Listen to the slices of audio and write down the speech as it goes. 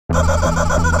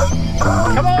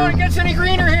Come on, it gets any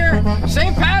greener here.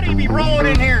 St. Patty be rolling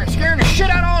in here, scaring the shit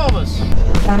out of all of us.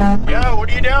 Yo, what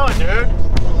are you doing, dude?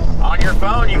 On your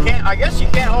phone, you can't, I guess you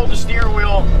can't hold the steering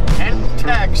wheel and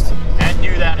text and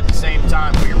do that at the same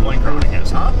time with your blinker on, I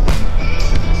guess, huh?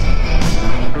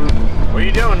 What are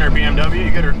you doing there, BMW?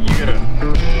 You gonna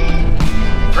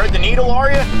thread the needle,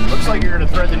 are you? Looks like you're gonna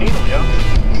thread the needle, yo.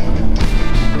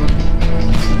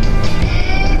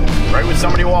 Right with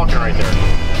somebody walking right there.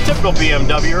 Typical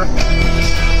BMWer.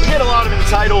 We get a lot of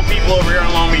entitled people over here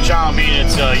on Long Beach Island, being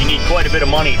it's you need quite a bit of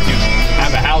money to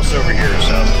have a house over here.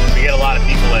 So we get a lot of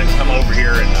people that come over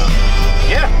here and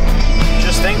yeah,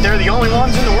 just think they're the only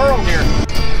ones in the world here.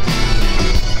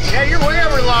 Yeah, you're way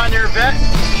over the line there, vet.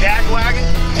 Jackwagon.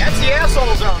 That's the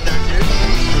asshole zone there, dude.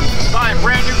 Buy a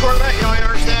brand new Corvette, you don't even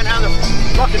understand how the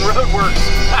fucking road works.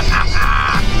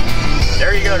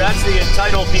 There you go, that's the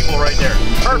entitled people right there.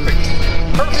 Perfect.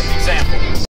 Perfect example.